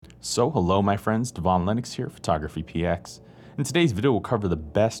So hello my friends, Devon Lennox here, Photography PX. In today's video we'll cover the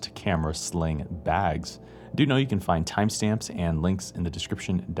best camera sling bags. Do know you can find timestamps and links in the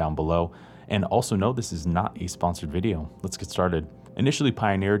description down below, and also know this is not a sponsored video. Let's get started. Initially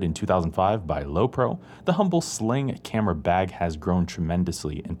pioneered in 2005 by Lowepro, the humble Sling camera bag has grown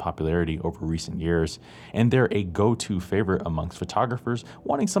tremendously in popularity over recent years, and they're a go-to favorite amongst photographers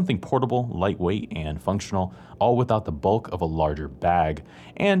wanting something portable, lightweight, and functional, all without the bulk of a larger bag.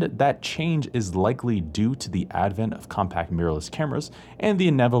 And that change is likely due to the advent of compact mirrorless cameras and the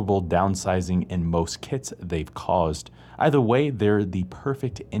inevitable downsizing in most kits they've caused. Either way, they're the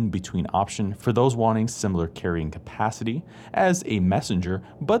perfect in-between option for those wanting similar carrying capacity as a messenger,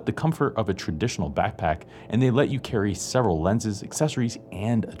 but the comfort of a traditional backpack, and they let you carry several lenses, accessories,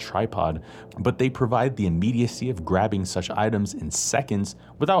 and a tripod, but they provide the immediacy of grabbing such items in seconds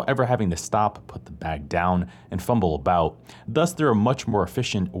without ever having to stop, put the bag down, and fumble about. Thus, they're a much more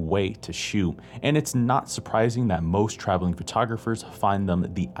efficient way to shoot, and it's not surprising that most traveling photographers find them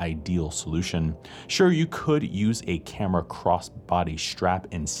the ideal solution. Sure, you could use a camera crossbody strap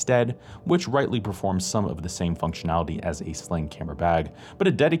instead, which rightly performs some of the same functionality as a Sling camera bag, but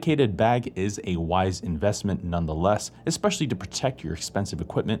a dedicated bag is a wise investment nonetheless, especially to protect your expensive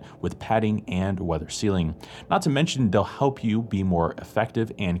equipment with padding and weather sealing. Not to mention they'll help you be more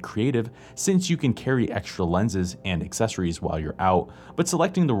effective and creative since you can carry extra lenses and accessories while you're out, but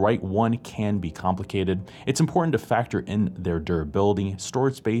selecting the right one can be complicated. It's important to factor in their durability,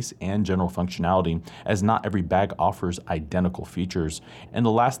 storage space, and general functionality, as not every bag offers identical features, and the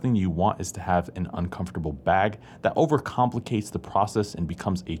last thing you want is to have an uncomfortable bag that overcomplicates the process and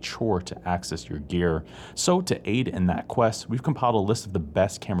becomes a chore to access your gear. So to aid in that quest, we've compiled a list of the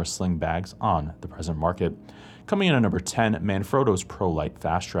best camera sling bags on the present market. Coming in at number 10, Manfrotto's ProLite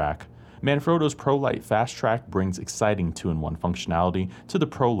Fast Track. Manfrotto's ProLite Fast Track brings exciting 2-in-1 functionality to the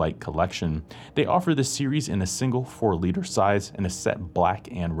ProLite collection. They offer this series in a single 4-liter size and a set black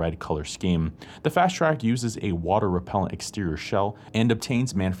and red color scheme. The Fast Track uses a water-repellent exterior shell and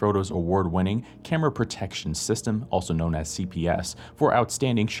obtains Manfrotto's award-winning camera protection system, also known as CPS, for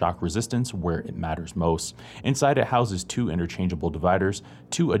outstanding shock resistance where it matters most. Inside it houses 2 interchangeable dividers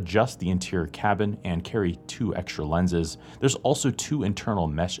to adjust the interior cabin and carry 2 extra lenses. There's also 2 internal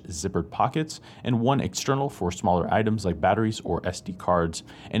mesh zippered pockets and 1 external for smaller items like batteries or SD cards,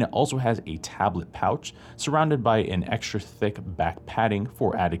 and it also has a tablet pouch surrounded by an extra thick back padding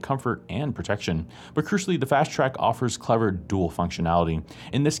for added comfort and protection. But crucially, the Fast Track offers clever dual functionality.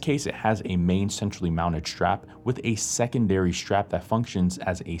 In this case, it has a main centrally mounted strap with a secondary strap that functions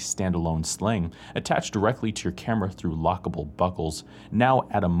as a standalone sling attached directly to your camera through lockable buckles. Now,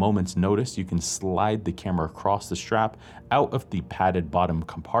 at a moment's notice, you can slide the camera across the strap out of the padded bottom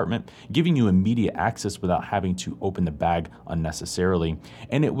compartment, giving you immediate access without having to open the bag unnecessarily.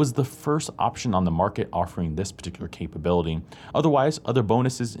 And it was the first option on the market offering this particular capability. Otherwise, other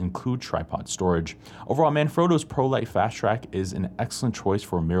bonuses include tripod storage. Overall, Manfrotto's ProLite Fast Track is an excellent choice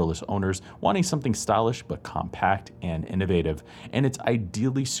for mirrorless owners wanting something stylish but compact and innovative, and it's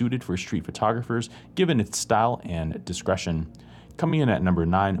ideally suited for street photographers given its style and discretion. Coming in at number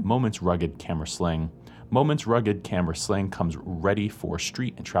 9, Moment's Rugged Camera Sling. Moment's rugged camera sling comes ready for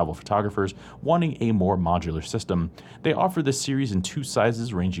street and travel photographers wanting a more modular system. They offer this series in 2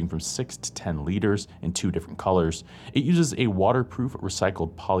 sizes ranging from 6 to 10 liters in 2 different colors. It uses a waterproof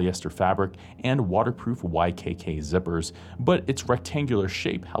recycled polyester fabric and waterproof YKK zippers, but its rectangular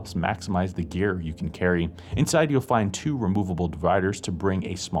shape helps maximize the gear you can carry. Inside you'll find 2 removable dividers to bring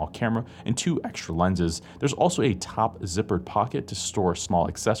a small camera and 2 extra lenses. There's also a top zippered pocket to store small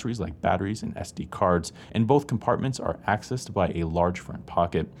accessories like batteries and SD cards, and both compartments are accessed by a large front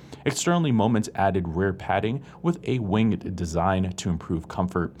pocket. Externally, Moments added rear padding with a winged design to improve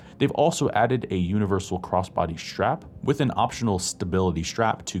comfort. They've also added a universal crossbody strap with an optional stability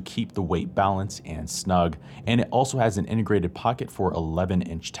strap to keep the weight balanced and snug, and it also has an integrated pocket for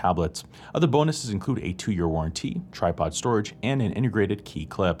 11-inch tablets. Other bonuses include a 2-year warranty, tripod storage, and an integrated key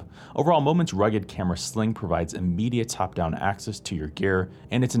clip. Overall, Moment's rugged camera sling provides immediate top-down access to your gear,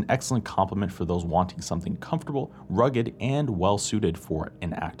 and it's an excellent complement for those wanting something comfortable, rugged, and well-suited for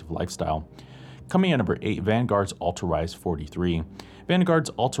an active lifestyle. Coming at number 8, Vanguard's Ultra-Rise 43. Vanguard's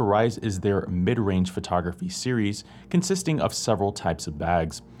Ultra-Rise is their mid-range photography series consisting of several types of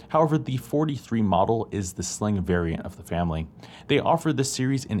bags. However, the 43 model is the Sling variant of the family. They offer this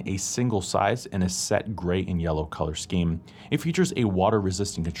series in a single size and a set gray and yellow color scheme. It features a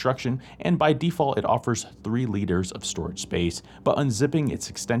water-resistant construction, and by default it offers 3 liters of storage space, but unzipping its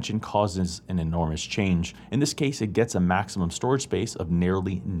extension causes an enormous change. In this case, it gets a maximum storage space of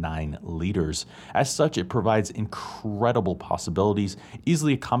nearly 9 liters. As such, it provides incredible possibilities,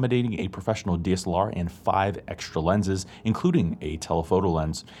 easily accommodating a professional DSLR and 5 extra lenses, including a telephoto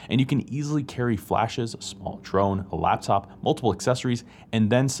lens. And you can easily carry flashes, a small drone, a laptop, multiple accessories, and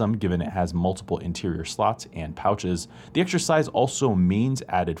then some, given it has multiple interior slots and pouches. The extra size also means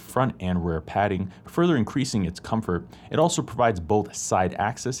added front and rear padding, further increasing its comfort. It also provides both side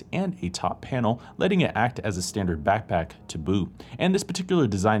access and a top panel, letting it act as a standard backpack to boot. And this particular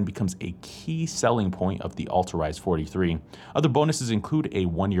design becomes a key selling point of the Ultrarise 43. Other bonuses include a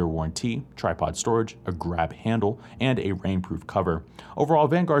 1-year warranty, tripod storage, a grab handle, and a rainproof cover. Overall,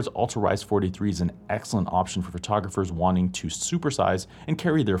 Vanguard's Ultrarise 43 is an excellent option for photographers wanting to supersize and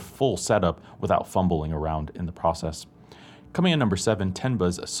carry their full setup without fumbling around in the process. Coming in number 7,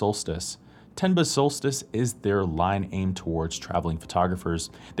 Tenba's Solstice. Tenba's Solstice is their line aimed towards traveling photographers.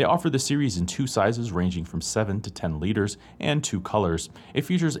 They offer the series in 2 sizes ranging from 7 to 10 liters and 2 colors. It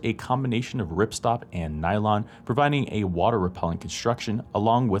features a combination of ripstop and nylon, providing a water-repellent construction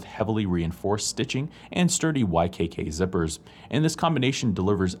along with heavily reinforced stitching and sturdy YKK zippers. And this combination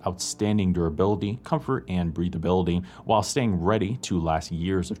delivers outstanding durability, comfort, and breathability while staying ready to last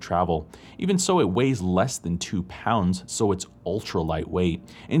years of travel. Even so, it weighs less than 2 pounds, so it's ultra lightweight.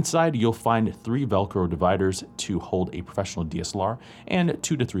 Inside, you'll find 3 Velcro dividers to hold a professional DSLR and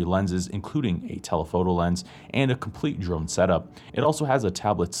 2 to 3 lenses, including a telephoto lens and a complete drone setup. It also has a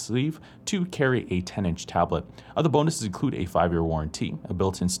tablet sleeve to carry a 10-inch tablet. Other bonuses include a 5-year warranty, a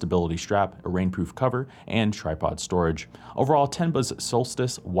built-in stability strap, a rainproof cover, and tripod storage. Overall, Tenba's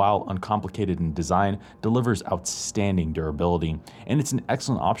Solstice, while uncomplicated in design, delivers outstanding durability, and it's an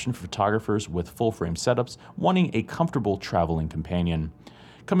excellent option for photographers with full-frame setups wanting a comfortable traveling companion.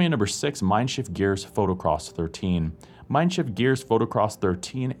 Coming in number 6, Mindshift Gear's Photocross 13. Mindshift Gear's Photocross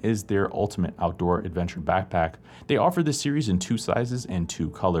 13 is their ultimate outdoor adventure backpack. They offer this series in 2 sizes and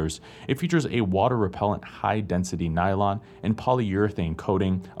 2 colors. It features a water-repellent high-density nylon and polyurethane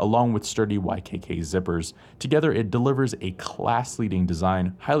coating, along with sturdy YKK zippers. Together, it delivers a class-leading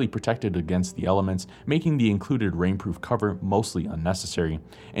design, highly protected against the elements, making the included rainproof cover mostly unnecessary.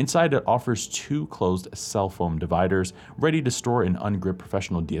 Inside, it offers 2 closed cell foam dividers, ready to store an ungripped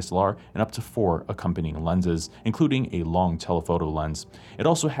professional DSLR and up to 4 accompanying lenses, including a long telephoto lens. It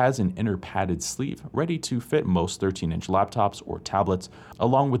also has an inner padded sleeve ready to fit most 13-inch laptops or tablets,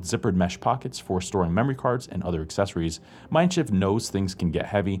 along with zippered mesh pockets for storing memory cards and other accessories. Mindshift knows things can get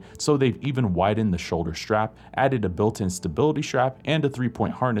heavy, so they've even widened the shoulder strap, added a built-in stability strap, and a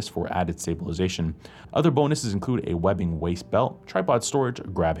 3-point harness for added stabilization. Other bonuses include a webbing waist belt, tripod storage, a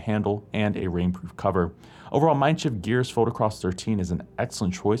grab handle, and a rainproof cover. Overall, Mindshift Gear's Photocross 13 is an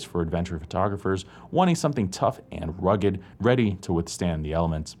excellent choice for adventure photographers wanting something tough and rugged, ready to withstand the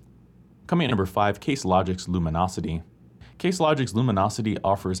elements. Coming at number 5, Case Logic's Luminosity. Case Logic's Luminosity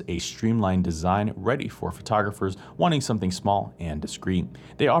offers a streamlined design ready for photographers wanting something small and discreet.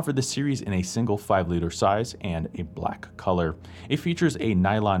 They offer the series in a single 5-liter size and a black color. It features a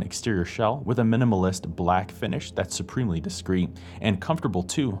nylon exterior shell with a minimalist black finish that's supremely discreet and comfortable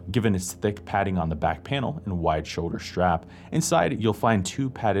too, given its thick padding on the back panel and wide shoulder strap. Inside, you'll find 2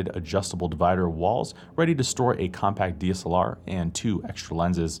 padded adjustable divider walls ready to store a compact DSLR and 2 extra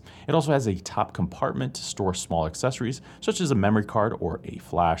lenses. It also has a top compartment to store small accessories such as a memory card or a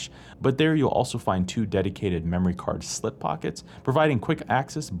flash, but there you'll also find 2 dedicated memory card slip pockets, providing quick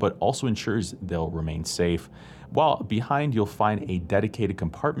access but also ensures they'll remain safe. While behind you'll find a dedicated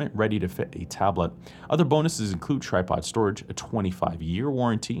compartment ready to fit a tablet. Other bonuses include tripod storage, a 25-year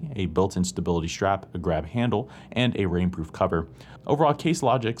warranty, a built-in stability strap, a grab handle, and a rainproof cover. Overall, Case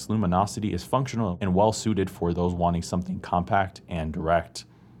Logic's Luminosity is functional and well suited for those wanting something compact and direct.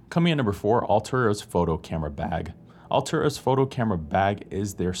 Coming in number 4, Altura's Photo Camera Bag. Altura's photo camera bag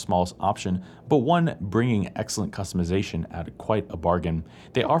is their smallest option, but one bringing excellent customization at quite a bargain.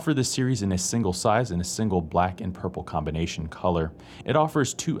 They offer this series in a single size and a single black and purple combination color. It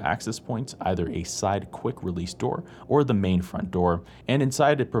offers 2 access points, either a side quick release door or the main front door, and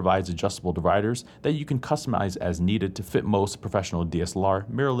inside it provides adjustable dividers that you can customize as needed to fit most professional DSLR,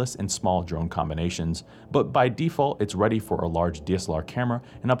 mirrorless, and small drone combinations. But by default, it's ready for a large DSLR camera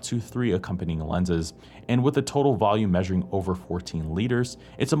and up to 3 accompanying lenses. And with a total volume volume measuring over 14 liters,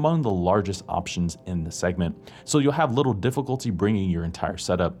 it's among the largest options in the segment, so you'll have little difficulty bringing your entire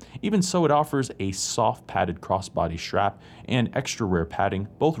setup. Even so, it offers a soft padded crossbody strap and extra rare padding,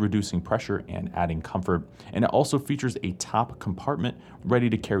 both reducing pressure and adding comfort. And it also features a top compartment ready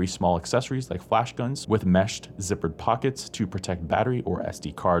to carry small accessories like flash guns with meshed zippered pockets to protect battery or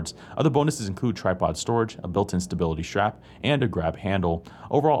SD cards. Other bonuses include tripod storage, a built-in stability strap, and a grab handle.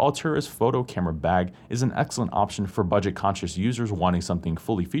 Overall, Altura's photo camera bag is an excellent option for budget-conscious users wanting something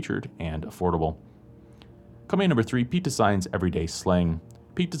fully featured and affordable. Coming in number 3, Peak Design's Everyday Sling.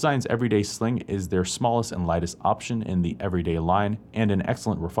 Peak Design's Everyday Sling is their smallest and lightest option in the everyday line and an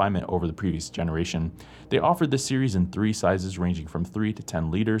excellent refinement over the previous generation. They offered this series in 3 sizes ranging from 3 to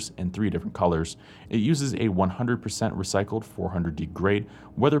 10 liters in 3 different colors. It uses a 100% recycled 400D grade,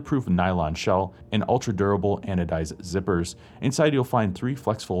 weatherproof nylon shell, and ultra-durable anodized zippers. Inside you'll find 3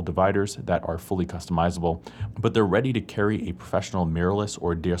 flexible dividers that are fully customizable, but they're ready to carry a professional mirrorless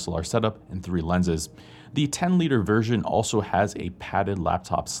or DSLR setup and 3 lenses. The 10-liter version also has a padded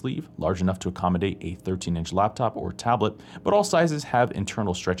laptop sleeve, large enough to accommodate a 13-inch laptop or tablet, but all sizes have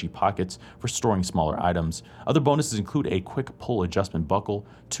internal stretchy pockets for storing smaller items. Other bonuses include a quick pull adjustment buckle,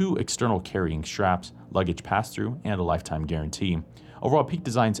 2 external carrying straps, luggage pass-through, and a lifetime guarantee. Overall, Peak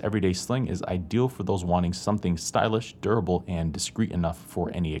Design's Everyday Sling is ideal for those wanting something stylish, durable, and discreet enough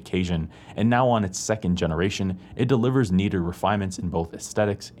for any occasion. And now on its 2nd generation, it delivers needed refinements in both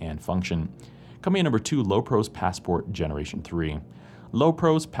aesthetics and function. Coming in number 2, Lowpro's Passport Generation 3.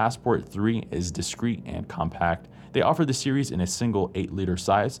 Lowpro's Passport 3 is discreet and compact. They offer the series in a single 8-liter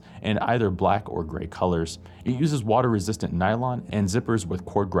size in either black or gray colors. It uses water-resistant nylon and zippers with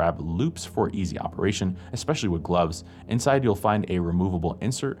cord grab loops for easy operation, especially with gloves. Inside you'll find a removable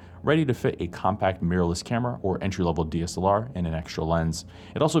insert ready to fit a compact mirrorless camera or entry-level DSLR and an extra lens.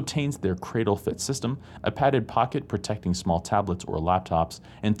 It also obtains their cradle fit system, a padded pocket protecting small tablets or laptops,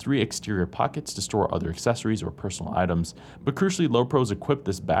 and 3 exterior pockets to store other accessories or personal items. But crucially, Lowpro's equipped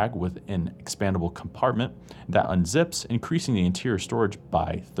this bag with an expandable compartment that unzips, increasing the interior storage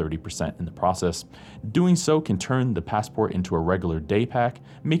by 30% in the process. Doing so can turn the Passport into a regular day pack,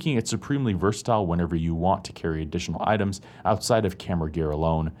 making it supremely versatile whenever you want to carry additional items outside of camera gear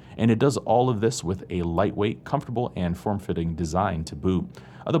alone. And it does all of this with a lightweight, comfortable, and form-fitting design to boot.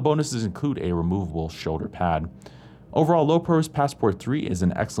 Other bonuses include a removable shoulder pad. Overall, Lowpro's Passport 3 is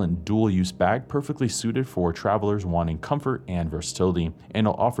an excellent dual-use bag perfectly suited for travelers wanting comfort and versatility, and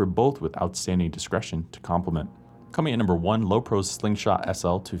will offer both with outstanding discretion to complement. Coming at number 1, Lowpro's Slingshot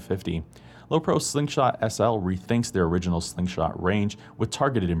SL250. Lowpro's Slingshot SL rethinks their original Slingshot range with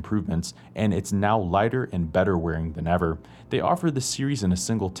targeted improvements, and it's now lighter and better wearing than ever. They offer the series in a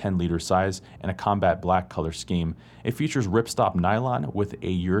single 10-liter size and a combat black color scheme. It features ripstop nylon with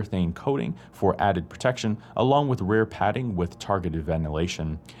a urethane coating for added protection, along with rare padding with targeted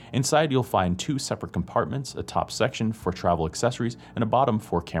ventilation. Inside you'll find 2 separate compartments, a top section for travel accessories and a bottom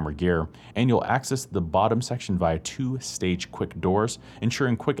for camera gear. And you'll access the bottom section via 2 stage quick doors,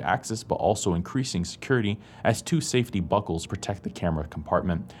 ensuring quick access but also increasing security as 2 safety buckles protect the camera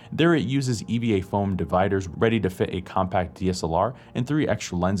compartment. There it uses EVA foam dividers ready to fit a compact DSLR and 3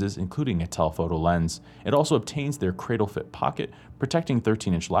 extra lenses, including a telephoto lens. It also obtains their cradle fit pocket, protecting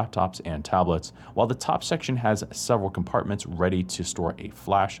 13-inch laptops and tablets, while the top section has several compartments ready to store a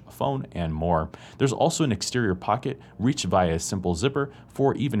flash, a phone, and more. There's also an exterior pocket reached via a simple zipper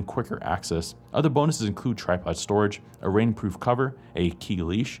for even quicker access. Other bonuses include tripod storage, a rainproof cover, a key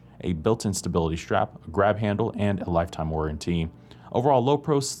leash, a built-in stability strap, a grab handle, and a lifetime warranty. Overall,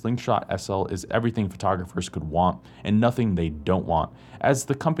 Lowpro's Slingshot SL is everything photographers could want and nothing they don't want. As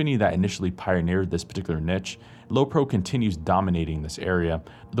the company that initially pioneered this particular niche, Lowpro continues dominating this area.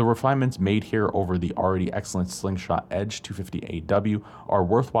 The refinements made here over the already excellent Slingshot Edge 250AW are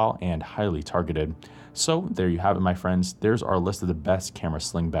worthwhile and highly targeted. So there you have it, my friends. There's our list of the best camera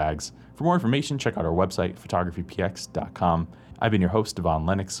sling bags. For more information, check out our website, photographypx.com. I've been your host, Devon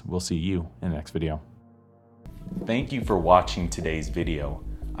Lennox. We'll see you in the next video. Thank you for watching today's video.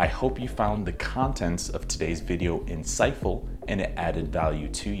 I hope you found the contents of today's video insightful and it added value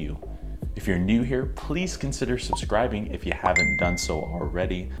to you. If you're new here, please consider subscribing if you haven't done so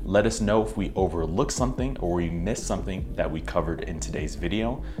already. Let us know if we overlooked something or we missed something that we covered in today's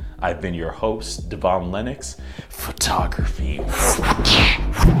video. I've been your host, Devon Lennox, Photography.